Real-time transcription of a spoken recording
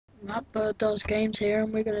That bird does games here,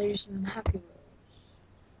 and we're gonna use some happy words.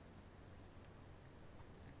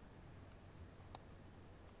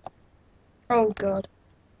 Oh god.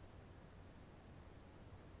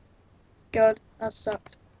 God, that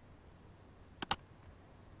sucked.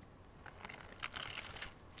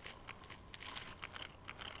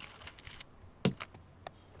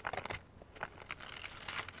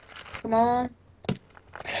 Come on.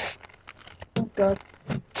 Oh god.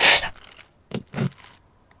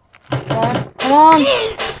 Come on. Come on!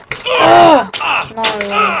 Oh! No.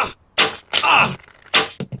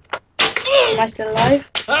 Am I still alive?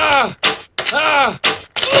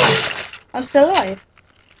 I'm still alive.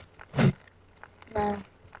 No.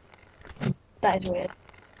 That is weird.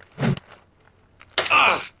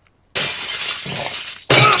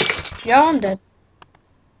 Yeah, I'm dead.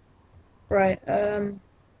 Right,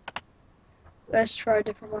 let's try a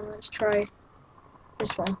different one. Let's try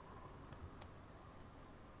this one.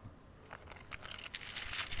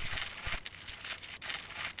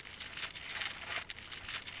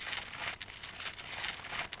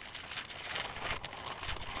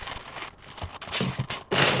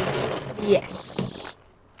 Yes.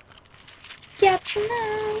 Gotcha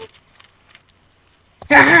now.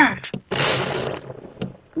 Ha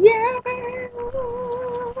Yeah.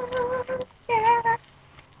 Yeah.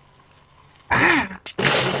 Ah.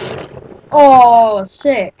 Oh,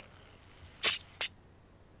 sick.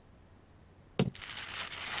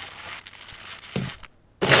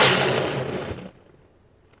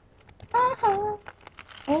 Uh-huh.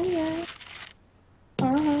 Oh yeah.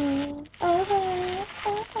 Uh-huh. Uh-huh.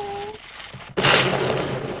 Uh-huh.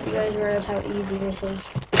 You guys realize how easy this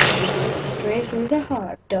is. Straight through the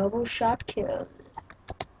heart. Double shot kill.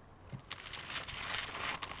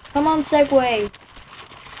 Come on, Segway.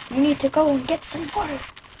 You need to go and get some water.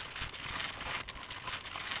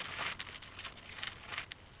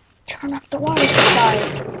 Turn off the water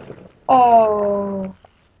supply. Oh.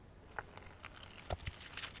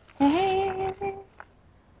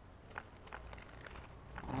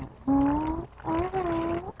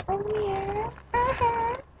 Oh yeah.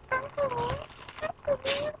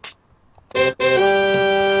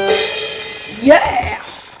 Yeah.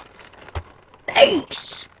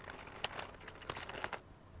 Ace.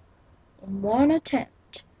 In one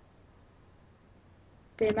attempt.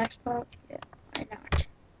 BMX park? Yeah, why not?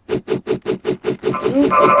 Ooh.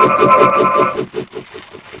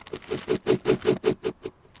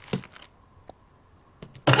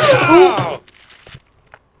 Ooh.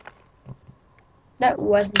 That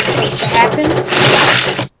wasn't supposed to happen.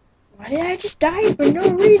 Why did I just die for no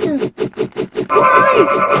reason? Why?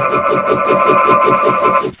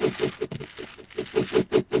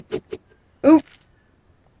 Ooh.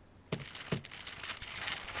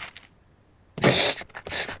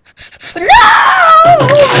 No!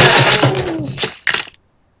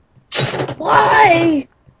 Why?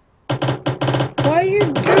 Why you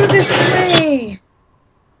do this to me?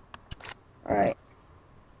 Alright.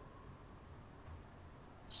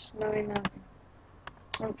 Snowy Mountain.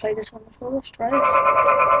 I haven't played this one before. Let's try this.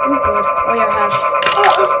 Oh god. Oh yeah, I have.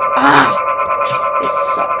 Ah! It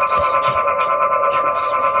sucks.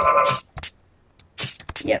 Trust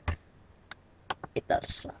me. Yep. It does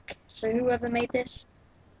suck. So whoever made this,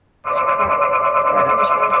 it's crap. Right, let me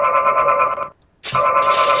try this.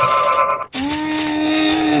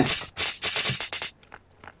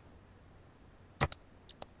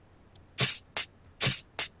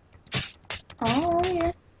 Oh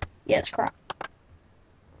yeah. Yeah, it's crap.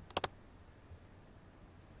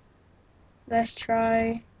 Let's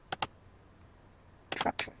try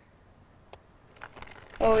Tractor.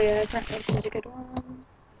 Oh yeah, apparently this is a good one.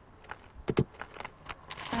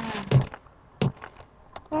 Ah.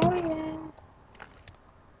 Oh yeah.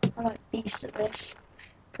 I'm like beast at this.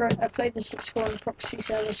 I played this at school on the proxy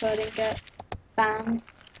server so I didn't get banned.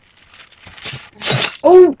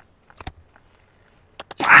 Oh!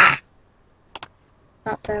 Ah!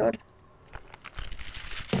 That failed.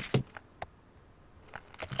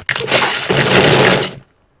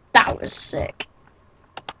 That was sick.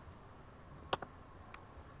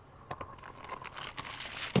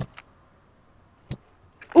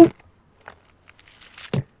 Ooh!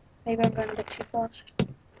 Maybe I'm going a bit too fast.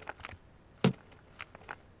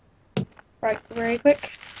 Right, very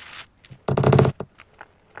quick.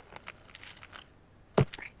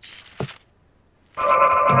 Right.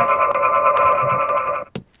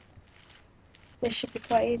 This should be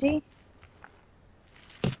quite easy.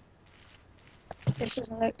 This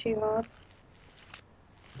doesn't look too hard.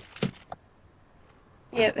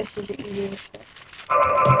 Yeah, this is the easiest bit.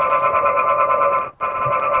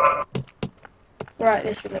 Right,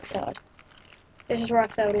 this looks hard. This is where I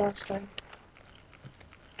failed last time.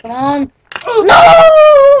 Come on. No!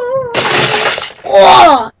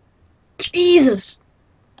 Oh! Jesus!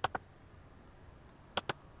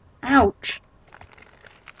 Ouch.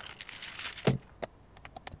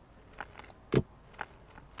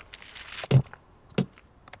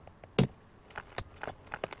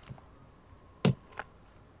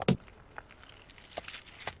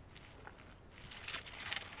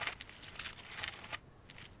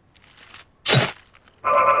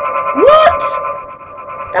 What?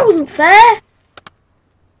 That wasn't fair.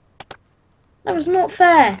 That was not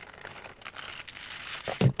fair.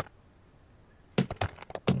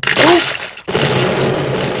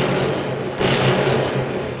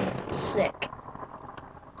 Sick.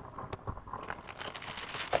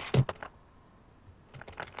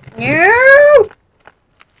 No!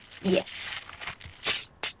 Yes.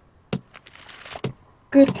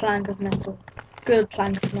 Good plank of metal. Good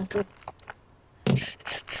plank of metal.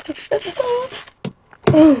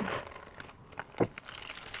 Oh.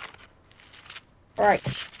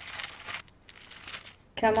 Right.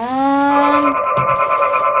 Come on.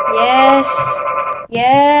 Yes.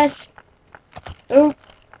 Yes. Oop.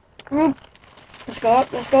 Oop. Let's go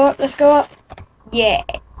up. Let's go up. Let's go up.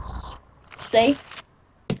 Yes. Stay.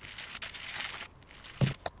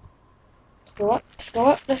 Let's go up. Let's go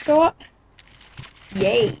up. Let's go up.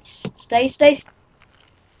 Yes. Stay. Stay.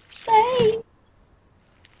 Stay.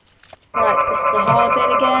 Right. This is the hard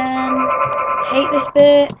bit again. Hate this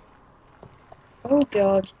bit. Oh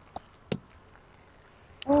god.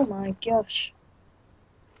 Oh my gosh.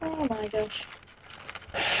 Oh my gosh.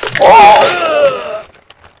 Oh!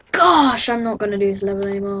 Gosh, I'm not gonna do this level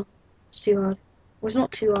anymore. It's too hard. Well, it's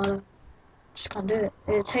not too hard. I just can't do it.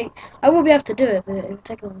 I will be able to do it, but it would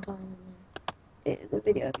take a long time. And the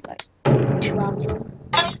video would be like 2 hours long.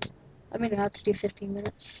 I mean, I had to do 15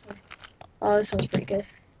 minutes. So. Oh, this one's pretty good.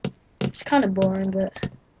 It's kind of boring, but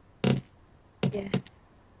yeah.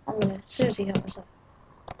 I'm gonna seriously hurt myself.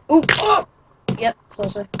 Ooh! Oh! Yep,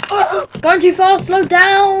 closer. Going too fast. Slow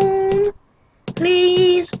down,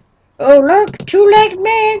 please. Oh look, two-legged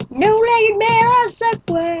man, no-legged man on a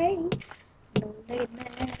Segway. No-legged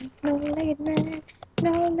man, no-legged man,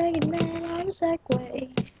 no-legged man on a Segway.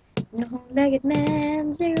 No-legged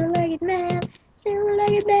man, zero-legged man,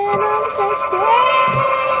 zero-legged man on a Segway.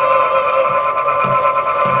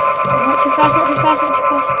 Not too fast, not too fast, not too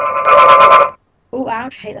fast. Oh,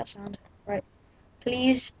 ouch, I hate that sound. Right.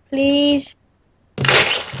 Please, please.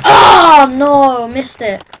 Oh no, missed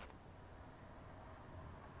it.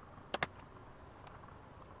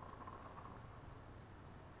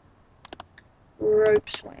 Rope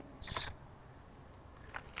swings.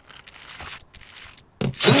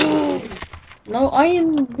 No, I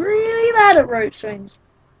am really bad at rope swings.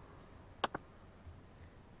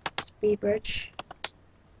 Speed bridge.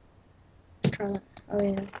 Let's try that. Oh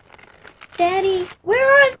yeah. Daddy, we're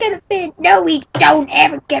always gonna fit. No, we don't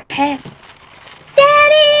ever get past.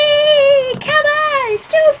 Daddy, come on, it's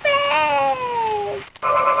too fast.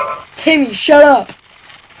 Timmy, shut up.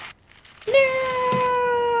 No.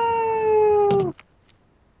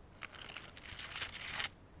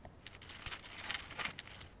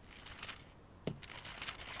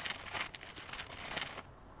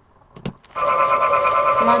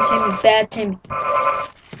 Come on, Timmy. Bad Timmy.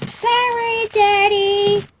 Sorry,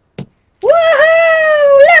 Daddy.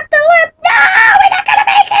 Woohoo! Left the lip. No, we're not gonna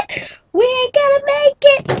make it. We ain't gonna make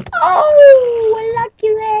it. Oh, lucky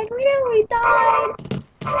lad. We nearly died.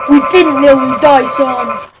 We didn't nearly die, son.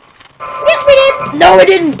 Yes, we did. No, we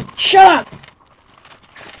didn't. Shut up.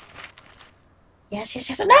 Yes, yes,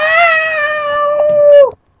 yes. No!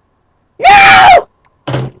 No!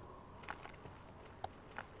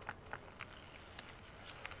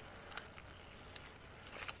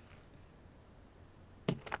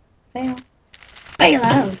 Fail. Bail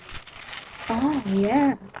out. Oh,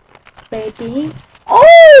 yeah. Baby.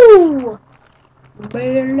 Oh!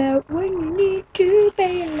 Bail out when you need to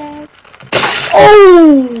bail out.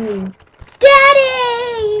 Oh!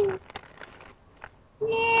 Daddy!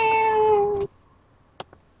 No!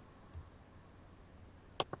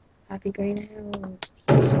 Happy greenhouse.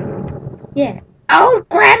 Yeah. Oh,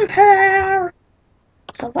 Grandpa!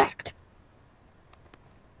 Select.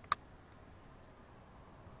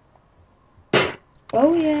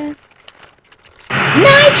 Oh, yeah.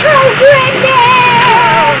 Nitro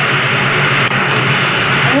Granddad!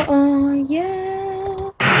 Uh-oh, yeah.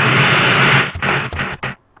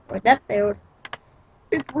 Where'd that failed?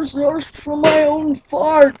 It reserves for my own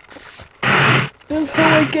farts. That's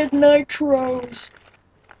how I get nitros.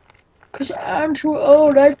 Cause I'm too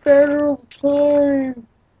old, I fail all the time.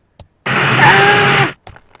 Ah!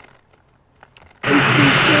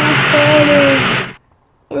 farting.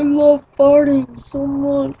 I love farting so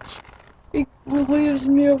much. It relieves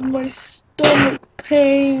me of my stomach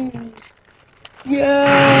pains.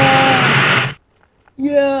 Yeah.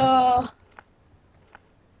 Yeah.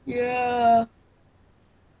 Yeah.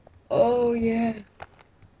 Oh yeah.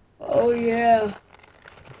 Oh yeah.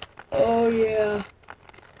 Oh yeah.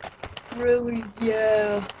 Really,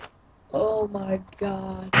 yeah. Oh my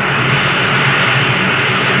god.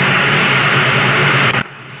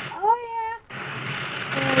 Oh yeah.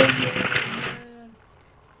 Oh yeah, man.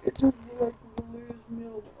 It just like relieves me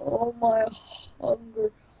of all my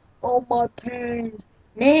hunger, all my pains.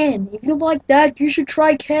 Man, if you like that, you should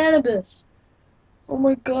try cannabis. Oh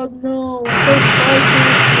my god, no. I don't like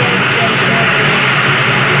doing drugs like that.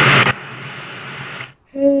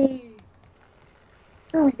 Hey.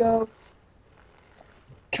 Here we go.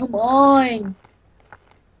 Come on.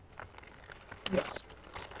 Yes.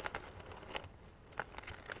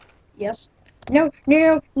 Yes. No,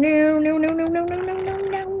 no, no, no, no, no, no, no, no, no,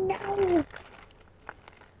 no, no.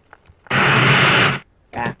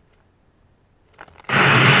 Ah.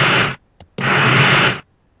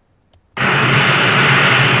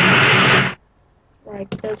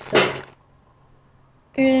 Right, that's it.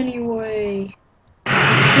 Anyway,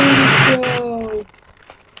 here we go.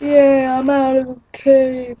 Yeah, I'm out of the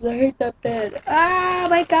caves. I hate that bed. Ah,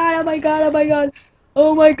 my god, oh my god, oh my god.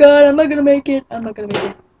 Oh my god, I'm not gonna make it. I'm not gonna make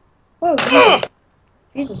it. Whoa, Jesus.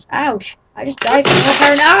 Jesus, ouch. I just died from no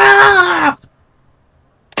apparent. Ah!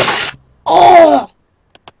 Oh!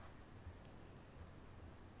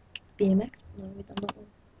 BMX? No, we done that one.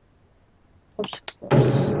 Oops.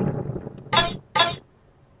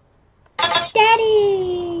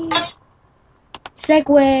 Daddy!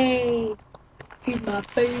 Segway! He's my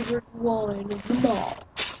favorite one of them all.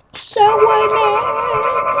 Segway man!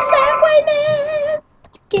 Segway man!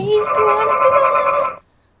 He's the one of them all.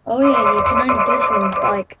 Oh yeah, you can only do this on a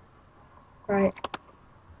bike. Right.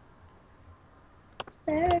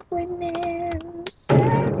 Segway man!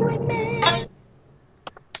 Segway man!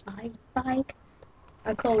 Bike.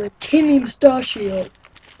 I call it Timmy Mustachio.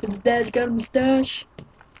 Because his dad's got a mustache.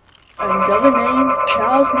 And his other name,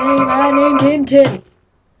 child's name, I named him Timmy.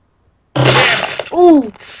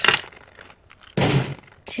 Ooh!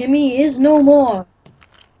 Timmy is no more.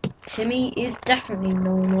 Timmy is definitely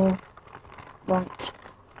no more. Right.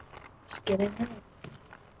 Let's get in here.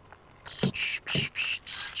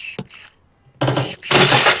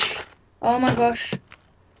 Oh my gosh.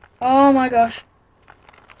 Oh my gosh.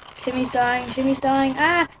 Timmy's dying. Timmy's dying.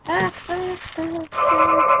 Ah! Ah! Ah! Ah! Ah!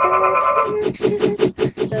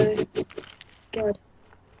 So good.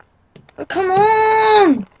 Oh, come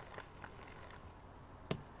on!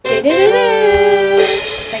 Thank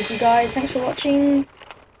you guys. Thanks for watching.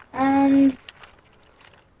 And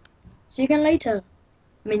see you again later,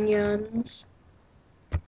 minions.